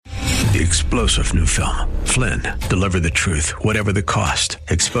The explosive new film, Flynn, deliver the truth, whatever the cost,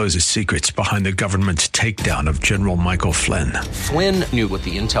 exposes secrets behind the government's takedown of General Michael Flynn. Flynn knew what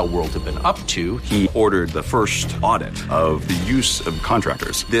the intel world had been up to. He ordered the first audit of the use of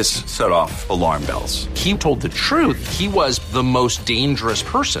contractors. This set off alarm bells. He told the truth. He was the most dangerous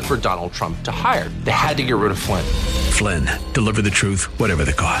person for Donald Trump to hire. They had to get rid of Flynn. Flynn, deliver the truth, whatever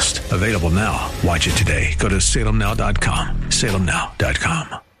the cost. Available now. Watch it today. Go to salemnow.com.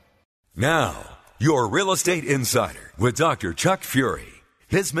 salemnow.com. Now, your Real Estate Insider with Dr. Chuck Fury.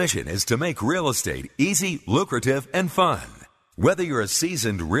 His mission is to make real estate easy, lucrative, and fun. Whether you're a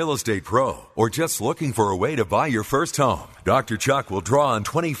seasoned real estate pro or just looking for a way to buy your first home, Dr. Chuck will draw on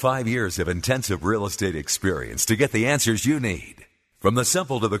 25 years of intensive real estate experience to get the answers you need. From the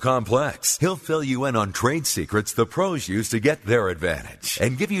simple to the complex, he'll fill you in on trade secrets the pros use to get their advantage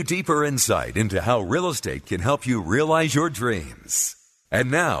and give you deeper insight into how real estate can help you realize your dreams.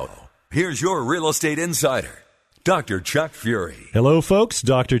 And now, here's your Real Estate Insider, Dr. Chuck Fury. Hello, folks.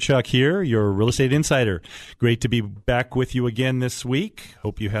 Dr. Chuck here, your Real Estate Insider. Great to be back with you again this week.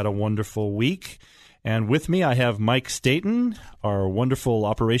 Hope you had a wonderful week. And with me, I have Mike Staten, our wonderful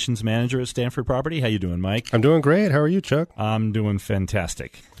operations manager at Stanford Property. How you doing, Mike? I'm doing great. How are you, Chuck? I'm doing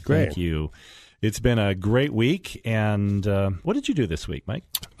fantastic. Great. Thank you. It's been a great week. And what did you do this week, Mike?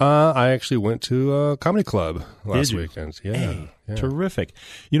 I actually went to a comedy club last weekend. Yeah. Hey, yeah. Terrific.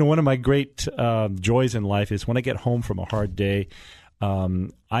 You know, one of my great joys in life is when I get home from a hard day,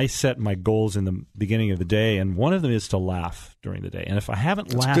 I set my goals in the beginning of the day, and one of them is to laugh during the day. And if I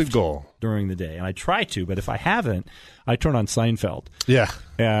haven't laughed a good goal. During the day, and I try to, but if I haven't, I turn on Seinfeld. Yeah.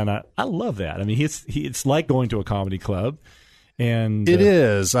 And I love that. I mean, it's like going to a comedy club. And it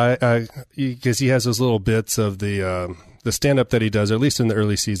is. Because he has those little bits of the stand-up that he does, or at least in the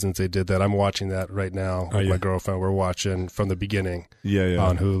early seasons they did that. I'm watching that right now with my girlfriend. We're watching from the beginning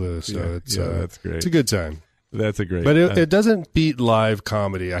on Hulu. So that's great. It's a good time. That's a great. But it doesn't beat live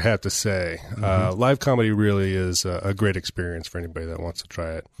comedy, I have to say. Mm-hmm. Live comedy really is a great experience for anybody that wants to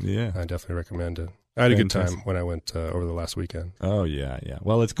try it. Yeah. I definitely recommend it. I had a good time when I went over the last weekend. Oh, yeah.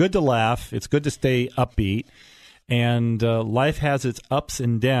 Well, it's good to laugh. It's good to stay upbeat. And life has its ups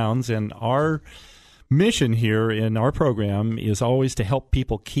and downs. And our mission here in our program is always to help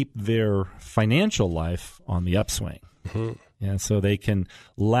people keep their financial life on the upswing. Mm-hmm. And so they can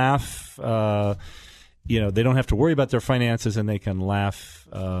laugh. They don't have to worry about their finances, and they can laugh,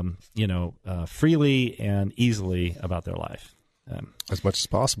 freely and easily about their life. As much as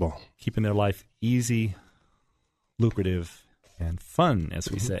possible. Keeping their life easy, lucrative, and fun, as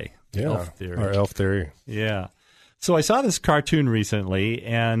we say. Yeah, elf theory. Our elf theory. Yeah. So I saw this cartoon recently,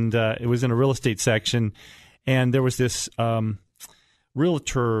 and it was in a real estate section, and there was this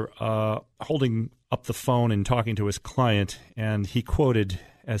realtor holding up the phone and talking to his client, and he quoted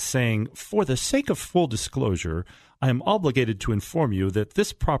as saying, "For the sake of full disclosure, I am obligated to inform you that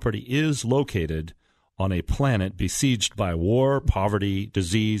this property is located on a planet besieged by war, poverty,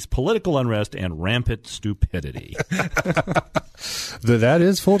 disease, political unrest, and rampant stupidity." That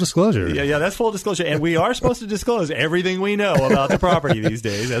is full disclosure. Yeah, that's full disclosure. And we are supposed to disclose everything we know about the property these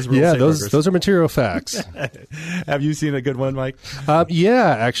days as real estate brokers. Those are material facts. Have you seen a good one, Mike?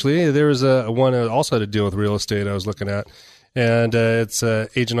 Yeah, actually. There was one also to deal with real estate I was looking at. And it's an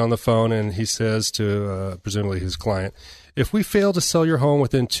agent on the phone, and he says to presumably his client, "If we fail to sell your home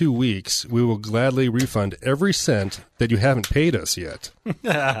within 2 weeks, we will gladly refund every cent that you haven't paid us yet."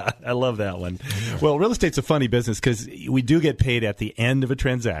 I love that one. Well, real estate's a funny business because we do get paid at the end of a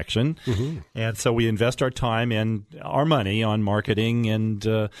transaction. Mm-hmm. And so we invest our time and our money on marketing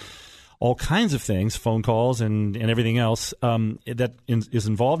and all kinds of things, phone calls and everything else that is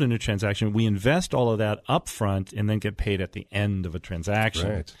involved in a transaction. We invest all of that up front and then get paid at the end of a transaction.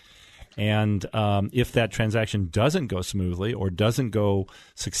 Right. And if that transaction doesn't go smoothly or doesn't go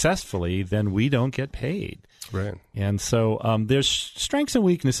successfully, then we don't get paid. Right. And so there's strengths and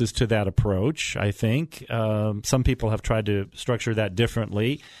weaknesses to that approach, I think. Some people have tried to structure that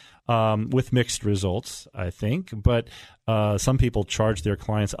differently with mixed results, I think. But some people charge their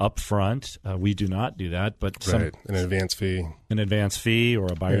clients up front. We do not do that. But an advance fee. An advance fee or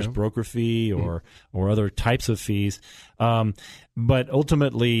a buyer's broker fee or other types of fees. But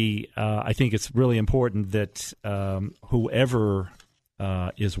ultimately, I think it's really important that whoever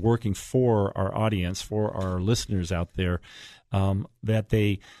is working for our audience, for our listeners out there, that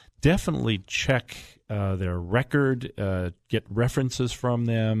they definitely check their record, get references from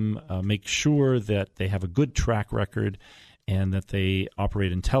them, make sure that they have a good track record and that they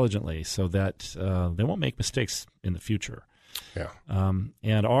operate intelligently so that they won't make mistakes in the future. Yeah.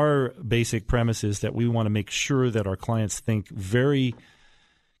 And our basic premise is that we want to make sure that our clients think very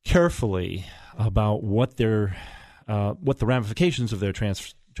carefully about what the ramifications of their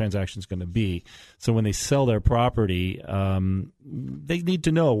transaction is going to be. So when they sell their property, they need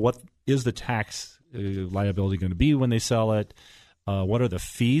to know what is the tax liability going to be when they sell it. What are the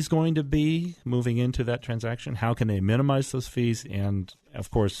fees going to be moving into that transaction? How can they minimize those fees? And,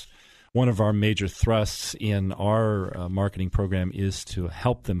 of course, one of our major thrusts in our marketing program is to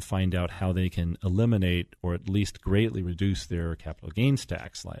help them find out how they can eliminate or at least greatly reduce their capital gains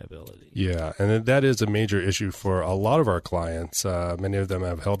tax liability. Yeah, and that is a major issue for a lot of our clients. Many of them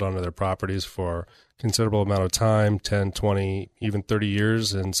have held onto their properties for considerable amount of time, 10, 20, even 30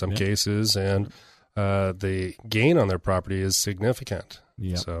 years in some cases, and the gain on their property is significant.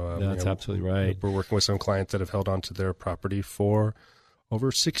 Yeah, so, that's absolutely right. We're working with some clients that have held onto their property for over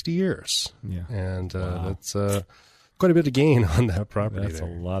 60 years. Yeah. And that's quite a bit of gain on that property. That's a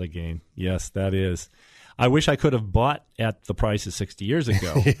lot of gain. Yes, that is. I wish I could have bought at the prices 60 years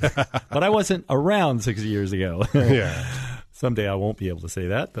ago, but I wasn't around 60 years ago. Yeah. Someday I won't be able to say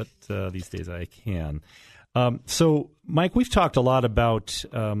that, but these days I can. So, Mike, we've talked a lot about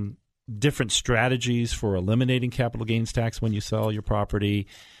different strategies for eliminating capital gains tax when you sell your property,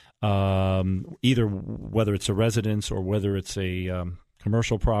 either whether it's a residence or whether it's a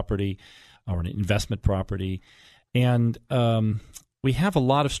commercial property or an investment property. And we have a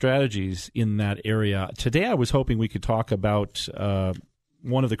lot of strategies in that area. Today I was hoping we could talk about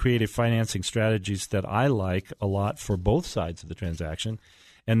one of the creative financing strategies that I like a lot for both sides of the transaction,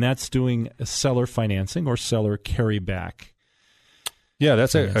 and that's doing seller financing or seller carryback. Yeah,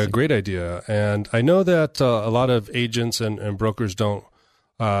 that's a great idea. And I know that a lot of agents and brokers don't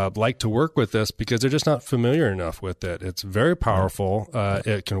like to work with this because they're just not familiar enough with it. It's very powerful.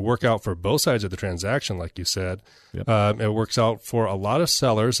 It can work out for both sides of the transaction, like you said. Yep. It works out for a lot of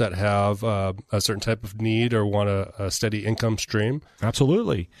sellers that have a certain type of need or want a steady income stream.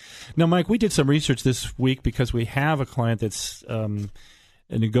 Absolutely. Now, Mike, we did some research this week because we have a client that's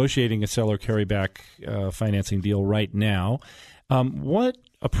negotiating a seller carryback financing deal right now. What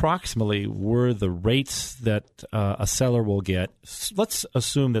approximately were the rates that a seller will get? Let's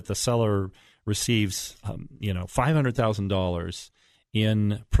assume that the seller receives, $500,000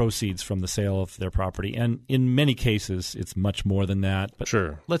 in proceeds from the sale of their property, and in many cases, it's much more than that. But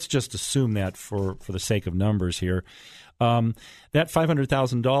sure, let's just assume that for the sake of numbers here. That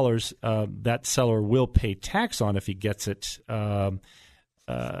 $500,000, that seller will pay tax on if he gets it.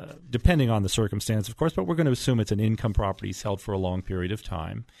 Depending on the circumstance, of course, but we're going to assume it's an income property he's held for a long period of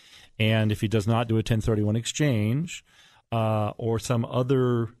time. And if he does not do a 1031 exchange or some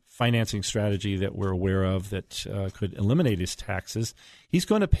other financing strategy that we're aware of that could eliminate his taxes, he's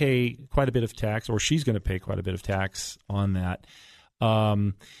going to pay quite a bit of tax, or she's going to pay quite a bit of tax on that.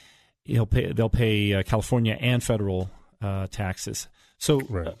 They'll pay California and federal taxes. So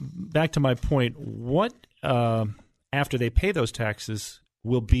back to my point, what after they pay those taxes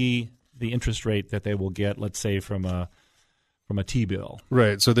will be the interest rate that they will get, let's say, from a T-bill.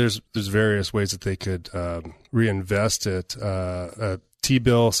 Right. So there's various ways that they could reinvest it. A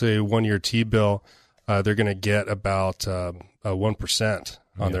T-bill, say 1-year T-bill, they're going to get about 1%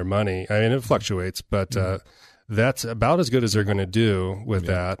 on their money. I mean, it fluctuates, but that's about as good as they're going to do with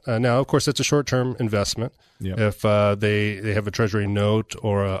that. Now, of course, it's a short-term investment. Yep. If they have a treasury note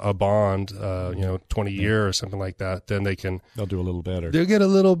or a bond, 20-year or something like that, then they'll do a little better. They'll get a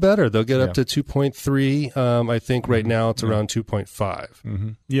little better. They'll get up to 2.3. I think right now it's around 2.5. Mm-hmm.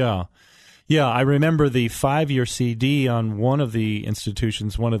 Yeah. Yeah, I remember the 5-year CD on one of the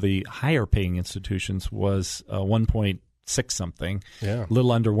institutions, one of the higher-paying institutions, was 1.6 something, a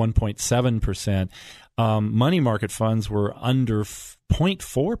little under 1.7%. Money market funds were under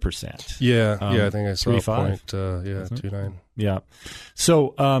 0.4%. Yeah, I think I saw 0.29. Yeah.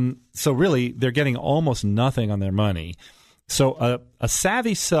 So really, they're getting almost nothing on their money. So a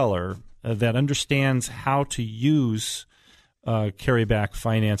savvy seller that understands how to use carryback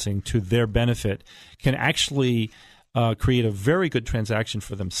financing to their benefit can actually create a very good transaction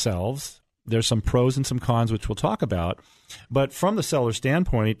for themselves. There's some pros and some cons, which we'll talk about. But from the seller's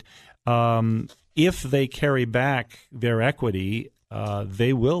standpoint, if they carry back their equity,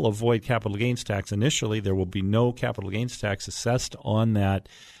 they will avoid capital gains tax initially. There will be no capital gains tax assessed on that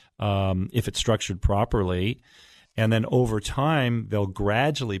if it's structured properly. And then over time, they'll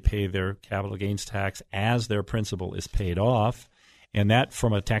gradually pay their capital gains tax as their principal is paid off. And that,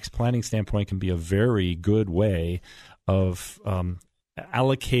 from a tax planning standpoint, can be a very good way of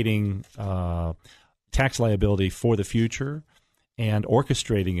allocating tax liability for the future and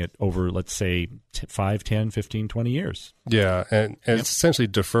orchestrating it over, let's say, 5, 10, 15, 20 years. Yeah, and it's essentially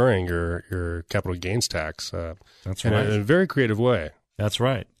deferring your capital gains tax That's right. in a very creative way. That's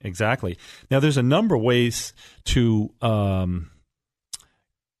right. Exactly. Now, there's a number of ways to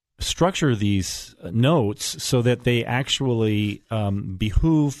structure these notes so that they actually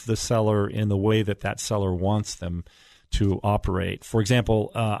behoove the seller in the way that that seller wants them to operate. For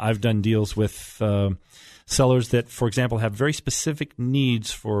example, I've done deals with sellers that, for example, have very specific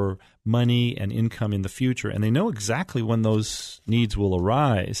needs for money and income in the future, and they know exactly when those needs will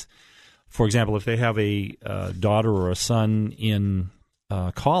arise. For example, if they have a daughter or a son in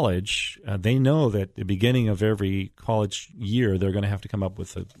college, they know that at the beginning of every college year they're going to have to come up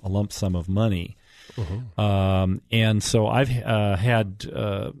with a lump sum of money. Mm-hmm. And so I've had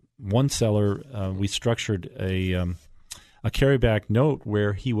one seller, we structured a carryback note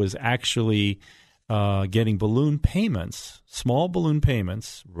where he was actually getting balloon payments, small balloon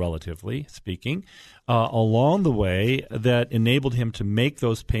payments, relatively speaking, along the way that enabled him to make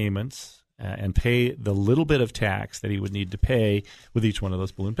those payments and pay the little bit of tax that he would need to pay with each one of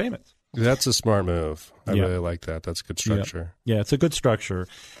those balloon payments. That's a smart move. I really like that. That's a good structure. Yeah, it's a good structure.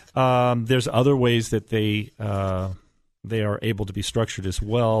 There's other ways that they are able to be structured as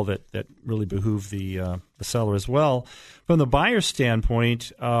well that really behoove the seller as well. From the buyer's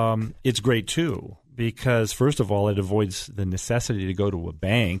standpoint, it's great too because, first of all, it avoids the necessity to go to a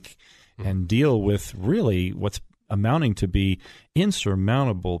bank and deal with really what's amounting to be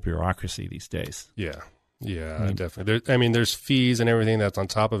insurmountable bureaucracy these days. Yeah, definitely. There's fees and everything that's on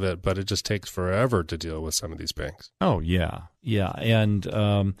top of it, but it just takes forever to deal with some of these banks. Oh, yeah. And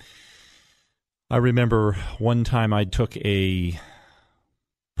I remember one time I took a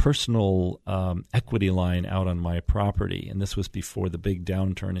personal equity line out on my property, and this was before the big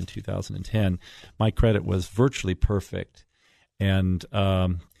downturn in 2010. My credit was virtually perfect, and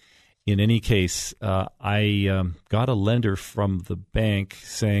in any case, I got a lender from the bank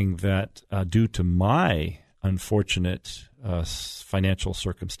saying that due to my unfortunate financial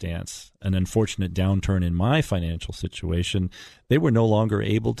circumstance, an unfortunate downturn in my financial situation, they were no longer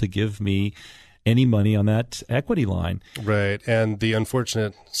able to give me any money on that equity line. Right. And the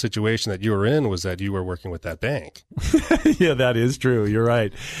unfortunate situation that you were in was that you were working with that bank. Yeah, that is true. You're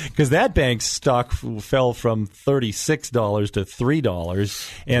right. Because that bank's stock fell from $36 to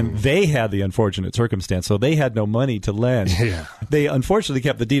 $3, and they had the unfortunate circumstance, so they had no money to lend. Yeah. They unfortunately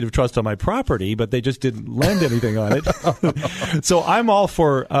kept the deed of trust on my property, but they just didn't lend anything on it. So I'm all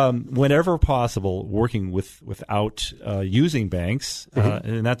for, whenever possible, working without using banks,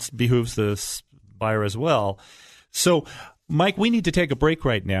 and that behooves the buyer as well. So, Mike, we need to take a break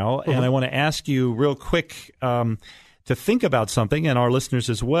right now, and I want to ask you real quick to think about something, and our listeners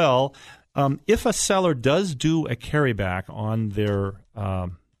as well. If a seller does do a carryback on their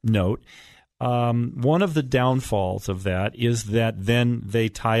note, one of the downfalls of that is that then they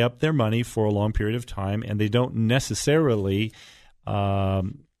tie up their money for a long period of time, and they don't necessarily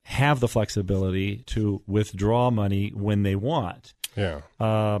have the flexibility to withdraw money when they want. Yeah.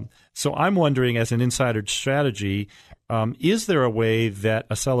 So I'm wondering, as an insider strategy, is there a way that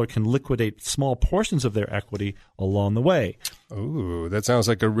a seller can liquidate small portions of their equity along the way? Ooh, that sounds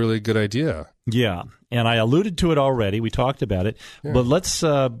like a really good idea. Yeah, and I alluded to it already. We talked about it. Yeah. But let's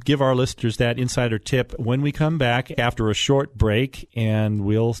give our listeners that insider tip when we come back after a short break, and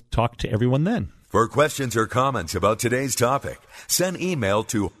we'll talk to everyone then. For questions or comments about today's topic, send email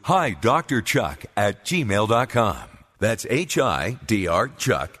to hidrchuck@gmail.com. That's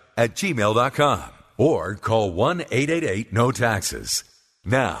HIDR@gmail.com. Or call 1-888-NO-TAXES.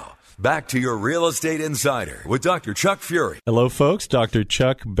 Now, back to your Real Estate Insider with Dr. Chuck Fury. Hello, folks. Dr.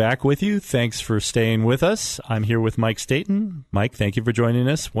 Chuck back with you. Thanks for staying with us. I'm here with Mike Staten. Mike, thank you for joining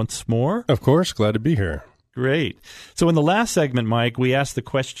us once more. Of course. Glad to be here. Great. So in the last segment, Mike, we asked the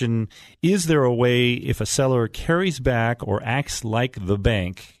question, is there a way if a seller carries back or acts like the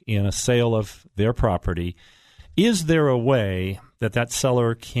bank in a sale of their property, is there a way that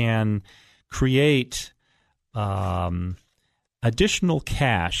seller can create additional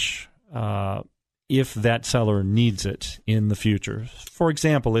cash if that seller needs it in the future? For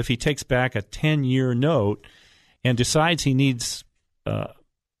example, if he takes back a 10-year note and decides he needs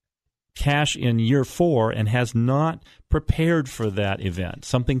cash in year 4 and has not prepared for that event,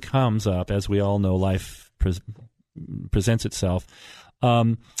 something comes up, as we all know, life presents itself.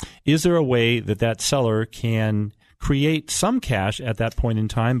 Is there a way that seller can create some cash at that point in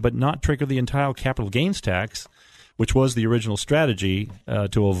time, but not trigger the entire capital gains tax which was the original strategy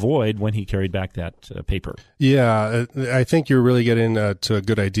to avoid when he carried back that paper. Yeah, I think you're really getting to a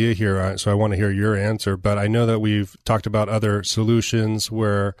good idea here, so I want to hear your answer. But I know that we've talked about other solutions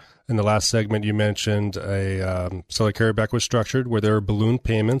where in the last segment you mentioned a seller carryback was structured where there are balloon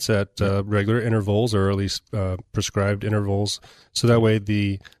payments at regular intervals or at least prescribed intervals. So that way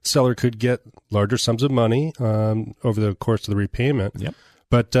the seller could get larger sums of money over the course of the repayment. Yep.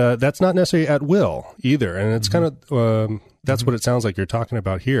 But that's not necessarily at will either. And it's kind of, that's what it sounds like you're talking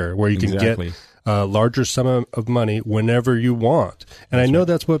about here, where you can get a larger sum of money whenever you want. And I know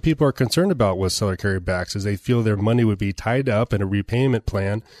that's what people are concerned about with seller carrybacks, is they feel their money would be tied up in a repayment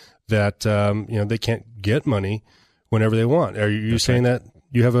plan that, they can't get money whenever they want. Are you saying that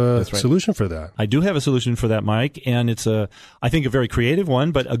you have a solution for that? I do have a solution for that, Mike, and it's I think a very creative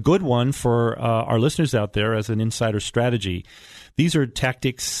one, but a good one for our listeners out there as an insider strategy. These are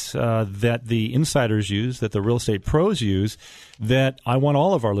tactics that the insiders use, that the real estate pros use, that I want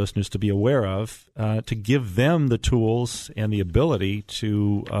all of our listeners to be aware of, to give them the tools and the ability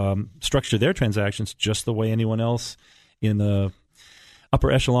to structure their transactions just the way anyone else in the upper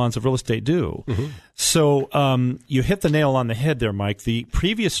echelons of real estate do. Mm-hmm. So you hit the nail on the head there, Mike. The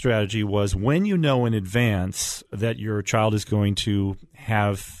previous strategy was when you know in advance that your child is going to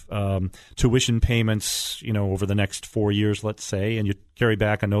have tuition payments, over the next 4 years, let's say, and you carry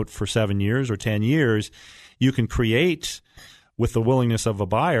back a note for 7 years or 10 years, you can create, with the willingness of a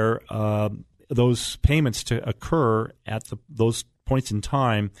buyer, those payments to occur at those points in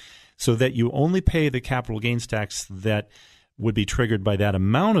time so that you only pay the capital gains tax that would be triggered by that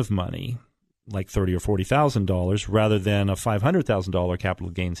amount of money, like $30,000 or $40,000, rather than a $500,000 capital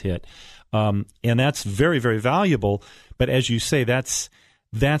gains hit. And that's very, very valuable. But as you say, that's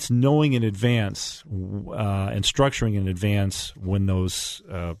knowing in advance and structuring in advance when those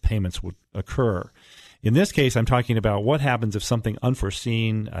payments would occur. In this case, I'm talking about what happens if something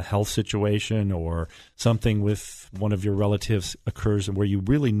unforeseen, a health situation, or something with one of your relatives occurs where you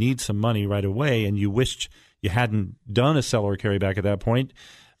really need some money right away and you wished you hadn't done a seller carryback at that point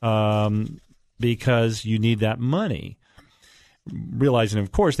because you need that money. Realizing,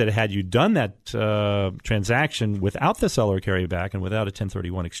 of course, that had you done that transaction without the seller carryback and without a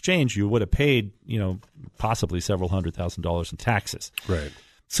 1031 exchange, you would have paid, possibly several $100,000 in taxes. Right.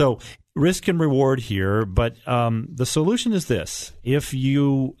 So risk and reward here, but the solution is this. If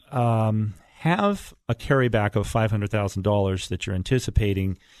you have a carryback of $500,000 that you're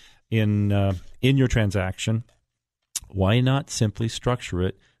anticipating in your transaction, why not simply structure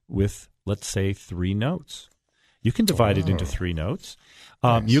it with, let's say, 3 notes? You can divide it into 3 notes.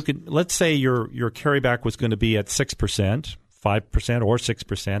 Nice. You can, let's say your carryback was going to be at 6%, 5%, or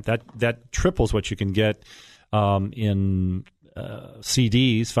 6%. That triples what you can get in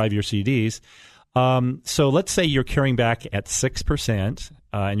CDs, 5-year CDs. So let's say you're carrying back at 6%,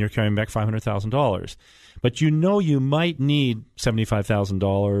 and you're carrying back $500,000. But you might need $75,000,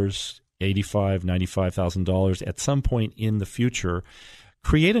 $85,000, $95,000 at some point in the future.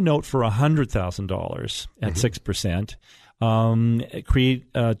 Create a note for $100,000 at 6%.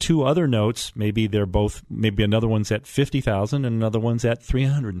 Create 2 other notes. Maybe another one's at $50,000 and another one's at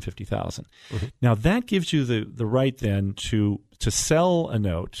 $350,000. Mm-hmm. Now that gives you the right then to sell a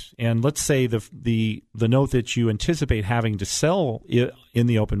note. And let's say the note that you anticipate having to sell in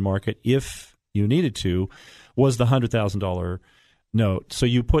the open market, if you needed to, was the $100,000 note. So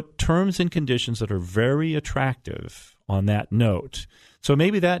you put terms and conditions that are very attractive on that note. So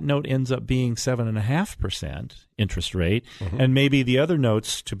maybe that note ends up being 7.5% interest rate, and maybe the other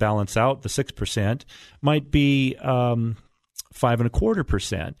notes to balance out the 6% might be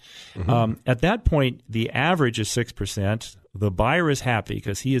 5.25%. At that point, the average is 6%. The buyer is happy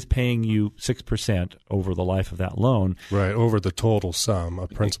because he is paying you 6% over the life of that loan. Right, over the total sum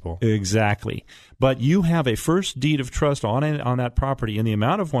of principal. Exactly. But you have a first deed of trust on that property in the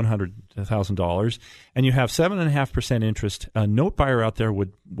amount of $100,000, and you have 7.5% interest. A note buyer out there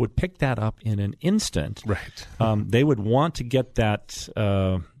would pick that up in an instant. Right. They would want to get that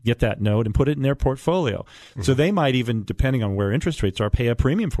note and put it in their portfolio. So they might even, depending on where interest rates are, pay a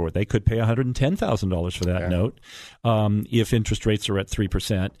premium for it. They could pay $110,000 for that note if interest rates are at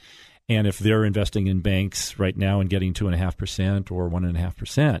 3%. And if they're investing in banks right now and getting 2.5% or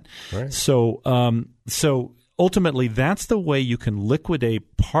 1.5%. Right. So ultimately, that's the way you can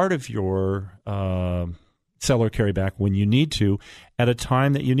liquidate part of your seller carryback when you need to, at a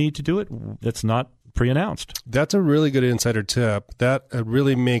time that you need to do it. That's not pre-announced. That's a really good insider tip. That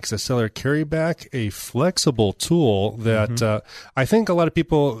really makes a seller carryback a flexible tool that I think a lot of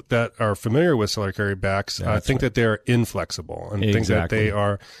people that are familiar with seller carrybacks think that they're inflexible and think that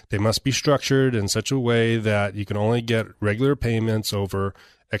they must be structured in such a way that you can only get regular payments over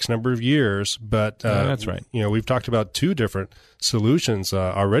X number of years. But that's right. We've talked about 2 different solutions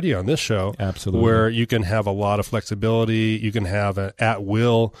already on this show. Absolutely. Where you can have a lot of flexibility. You can have an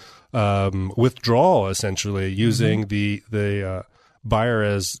at-will withdrawal, essentially, using the buyer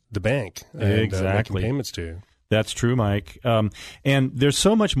as the bank and making payments to. That's true, Mike. And there's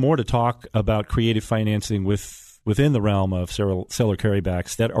so much more to talk about creative financing within the realm of seller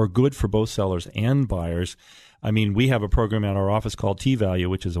carrybacks that are good for both sellers and buyers. I mean, we have a program at our office called T-Value,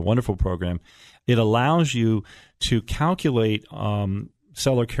 which is a wonderful program. It allows you to calculate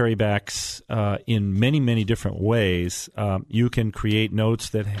seller carrybacks in many, many different ways. You can create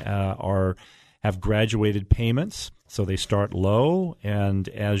notes that have graduated payments, so they start low, and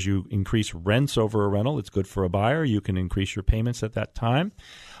as you increase rents over a rental, it's good for a buyer. You can increase your payments at that time.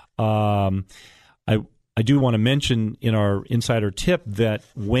 I do want to mention in our insider tip that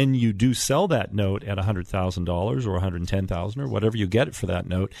when you do sell that note at $100,000 or $110,000 or whatever you get it for that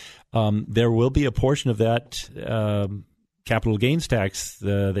note, there will be a portion of that capital gains tax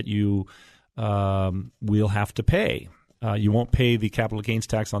that you will have to pay. You won't pay the capital gains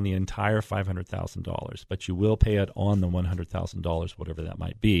tax on the entire $500,000, but you will pay it on the $100,000, whatever that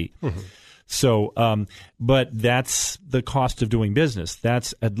might be. Mm-hmm. So, but that's the cost of doing business.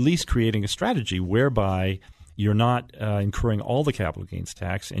 That's at least creating a strategy whereby you're not incurring all the capital gains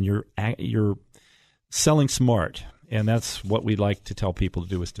tax, and you're selling smart. And that's what we like to tell people to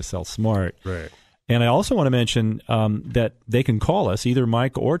do, is to sell smart. Right. And I also want to mention that they can call us, either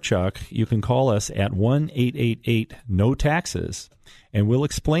Mike or Chuck. You can call us at 1-888-NO-TAXES, and we'll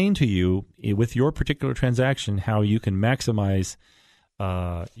explain to you with your particular transaction how you can maximize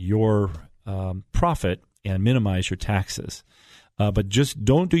your profit and minimize your taxes. But just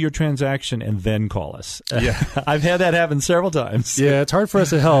don't do your transaction and then call us. Yeah. I've had that happen several times. Yeah, it's hard for us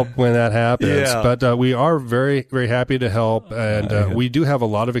to help when that happens. Yeah. But we are very, very happy to help. And we do have a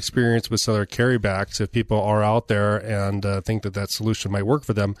lot of experience with seller carrybacks. If people are out there and think that solution might work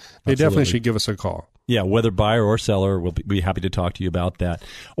for them, they definitely should give us a call. Yeah, whether buyer or seller, we'll be happy to talk to you about that.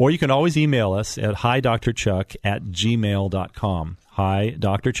 Or you can always email us at hidrchuck@gmail.com.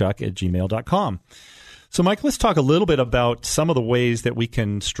 hidrchuck@gmail.com. So, Mike, let's talk a little bit about some of the ways that we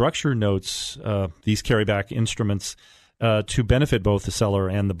can structure notes, these carryback instruments, to benefit both the seller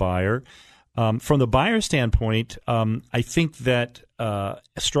and the buyer. From the buyer standpoint, I think that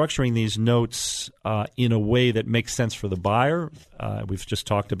structuring these notes in a way that makes sense for the buyer, we've just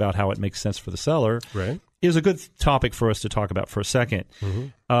talked about how it makes sense for the seller, right, is a good topic for us to talk about for a second.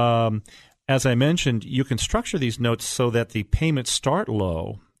 Mm-hmm. As I mentioned, you can structure these notes so that the payments start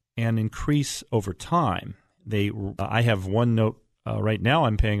low and increase over time. I have one note right now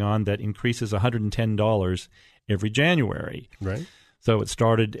I'm paying on that increases $110 every January. Right. So it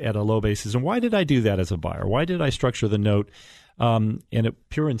started at a low basis. And why did I do that as a buyer? Why did I structure the note? And it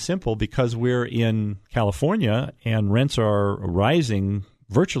pure and simple, because we're in California and rents are rising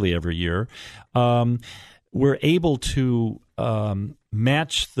virtually every year. We're able to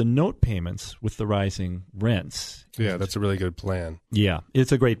match the note payments with the rising rents. Yeah, that's a really good plan. Yeah,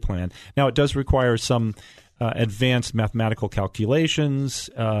 it's a great plan. Now, it does require some advanced mathematical calculations,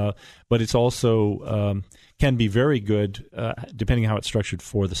 but it's also can be very good depending how it's structured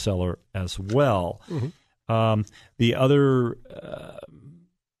for the seller as well. Mm-hmm. The other,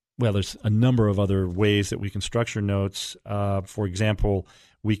 there's a number of other ways that we can structure notes. For example,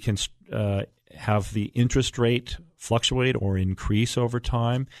 we can have the interest rate fluctuate or increase over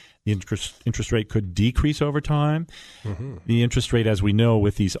time. The interest rate could decrease over time. Mm-hmm. The interest rate, as we know,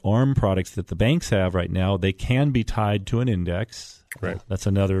 with these ARM products that the banks have right now, they can be tied to an index. Right. That's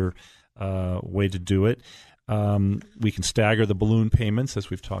another way to do it. We can stagger the balloon payments, as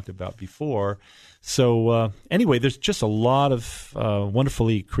we've talked about before. So anyway, there's just a lot of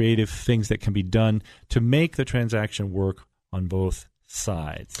wonderfully creative things that can be done to make the transaction work on both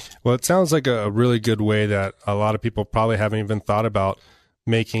sides. Well, it sounds like a really good way that a lot of people probably haven't even thought about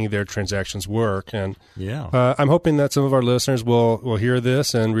making their transactions work. And I'm hoping that some of our listeners will hear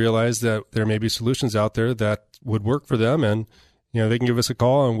this and realize that there may be solutions out there that would work for them, and they can give us a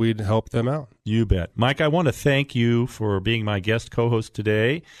call and we'd help them out. You bet. Mike, I want to thank you for being my guest co-host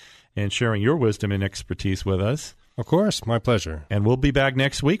today and sharing your wisdom and expertise with us. Of course, my pleasure. And we'll be back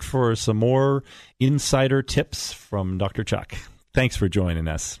next week for some more insider tips from Dr. Chuck. Thanks for joining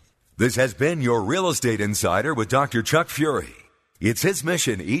us. This has been your Real Estate Insider with Dr. Chuck Fury. It's his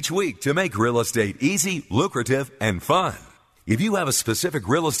mission each week to make real estate easy, lucrative, and fun. If you have a specific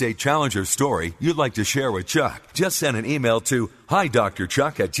real estate challenge or story you'd like to share with Chuck, just send an email to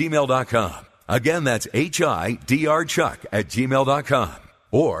hidrchuck@gmail.com. Again, that's HIDRchuck@gmail.com.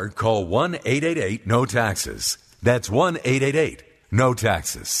 Or call 1-888-NO-TAXES. That's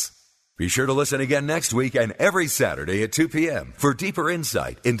 1-888-NO-TAXES. Be sure to listen again next week and every Saturday at 2 p.m. for deeper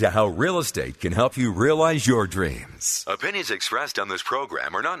insight into how real estate can help you realize your dreams. Opinions expressed on this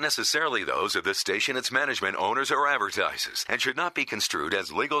program are not necessarily those of this station, its management, owners, or advertisers, and should not be construed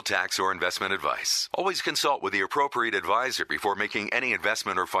as legal, tax, or investment advice. Always consult with the appropriate advisor before making any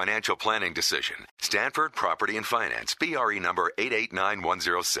investment or financial planning decision. Stanford Property and Finance, BRE number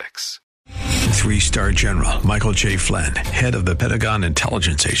 889106. 3-star General Michael J. Flynn, head of the Pentagon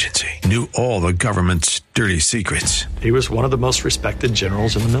Intelligence Agency, knew all the government's dirty secrets. He was one of the most respected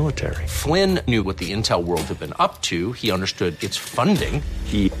generals in the military. Flynn knew what the intel world had been up to. He understood its funding.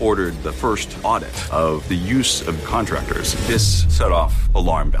 He ordered the first audit of the use of contractors. This set off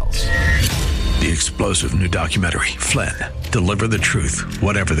alarm bells. The explosive new documentary, Flynn, Deliver the Truth,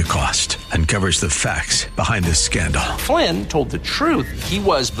 Whatever the Cost, uncovers the facts behind this scandal. Flynn told the truth. He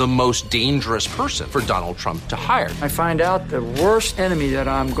was the most dangerous person for Donald Trump to hire. I find out the worst enemy that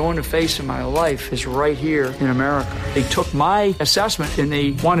I'm going to face in my life is right here in America. They took my assessment and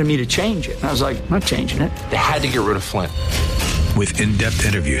they wanted me to change it. And I was like, I'm not changing it. They had to get rid of Flynn. With in-depth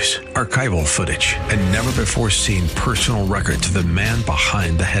interviews, archival footage, and never-before-seen personal records of the man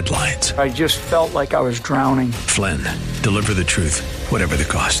behind the headlines. I just felt like I was drowning. Flynn, Deliver the Truth, Whatever the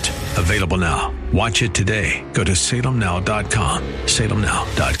Cost. Available now. Watch it today. Go to salemnow.com.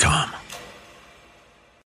 salemnow.com.